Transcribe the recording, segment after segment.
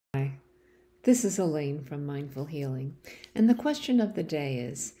This is Elaine from Mindful Healing, and the question of the day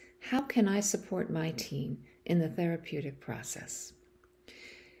is, how can I support my team in the therapeutic process?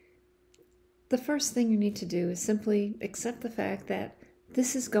 The first thing you need to do is simply accept the fact that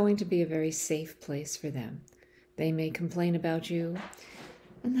this is going to be a very safe place for them. They may complain about you,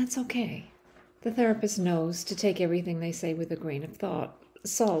 and that's okay. The therapist knows to take everything they say with a grain of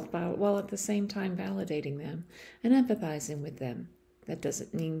salt, while at the same time validating them and empathizing with them. That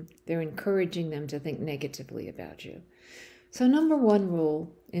doesn't mean they're encouraging them to think negatively about you. So number one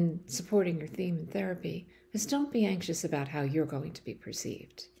rule in supporting your theme in therapy is don't be anxious about how you're going to be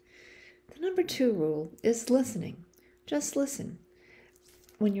perceived. The number two rule is listening. Just listen.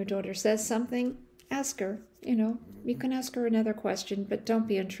 When your daughter says something, ask her. You can ask her another question, but don't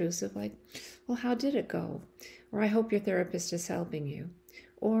be intrusive, like, well, how did it go? Or I hope your therapist is helping you.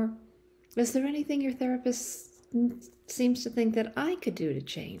 Or is there anything your therapist seems to think that I could do to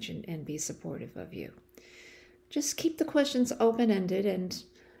change and be supportive of you? Just keep the questions open-ended and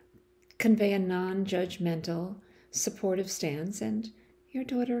convey a non-judgmental, supportive stance, and your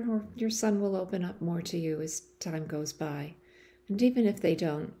daughter or your son will open up more to you as time goes by. And even if they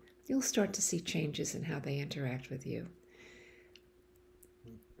don't, you'll start to see changes in how they interact with you.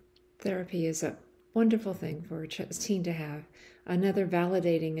 Therapy is a wonderful thing for a teen to have. Another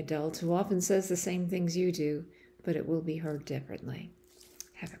validating adult who often says the same things you do, but it will be heard differently.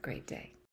 Have a great day.